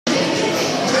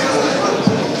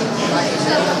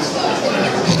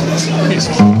I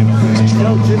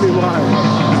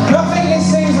think this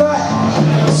seems like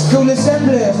school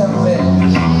assembly or something.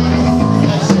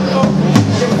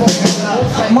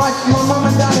 My mum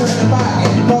and dad are in the back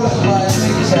getting bollocked by a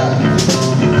teacher.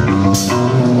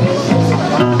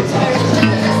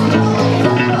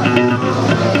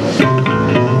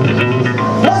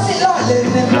 What's it like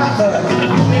living in Blackburn?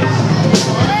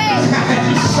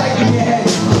 Shaking your head.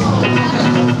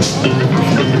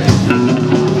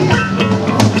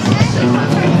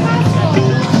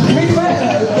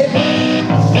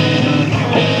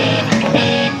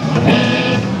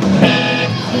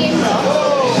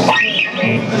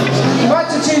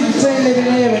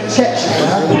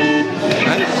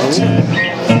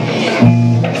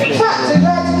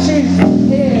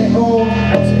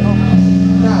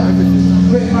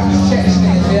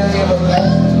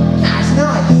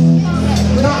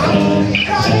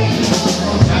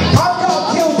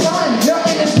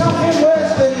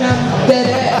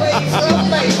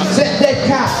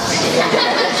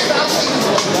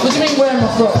 What do you mean, where am I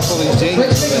from? Where do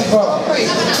you think I'm from?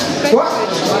 What?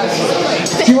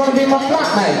 Do you want to be my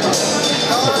flatmate?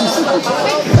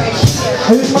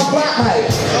 Who's my flatmate?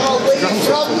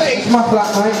 Who's my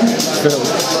flatmate? Phil.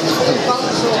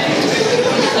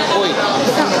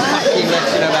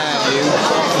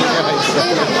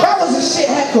 That was a shit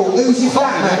heckle. Who's your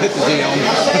flatmate?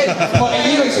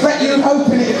 You expect you were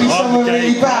hoping it'd be someone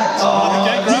really bad.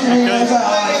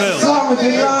 Simon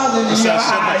bin Laden. Who's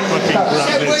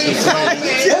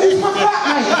my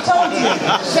flatmate? I told you.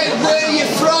 Said where are you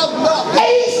from? Not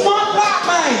he's my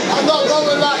flatmate. I'm not going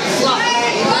to like flat.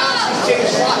 That's too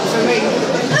flat for me.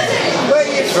 Where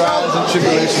are you from?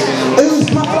 Who's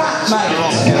my flatmate?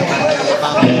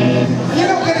 You're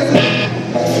not going to.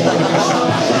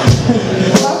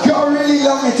 I've got a really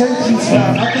long attention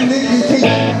span. I can literally